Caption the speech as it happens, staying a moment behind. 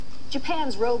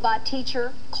Japan's robot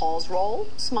teacher calls roll,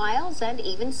 smiles, and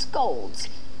even scolds.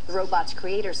 The robot's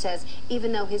creator says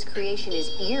even though his creation is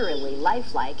eerily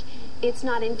lifelike, it's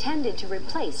not intended to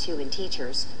replace human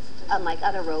teachers. Unlike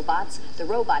other robots, the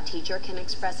robot teacher can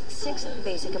express 6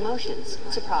 basic emotions: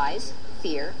 surprise,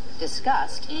 fear,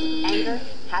 disgust, anger,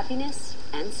 happiness,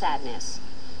 and sadness.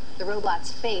 The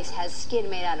robot's face has skin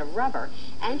made out of rubber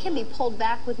and can be pulled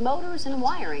back with motors and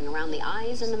wiring around the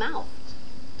eyes and the mouth.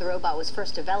 The robot was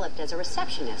first developed as a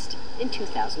receptionist in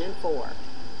 2004.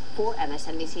 For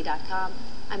MSNBC.com,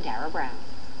 I'm Dara Brown.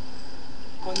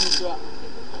 こんにちは。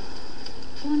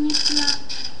こんにちは。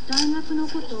大学の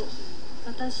こと、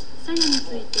私、さやに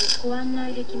ついてご案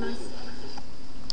内できます。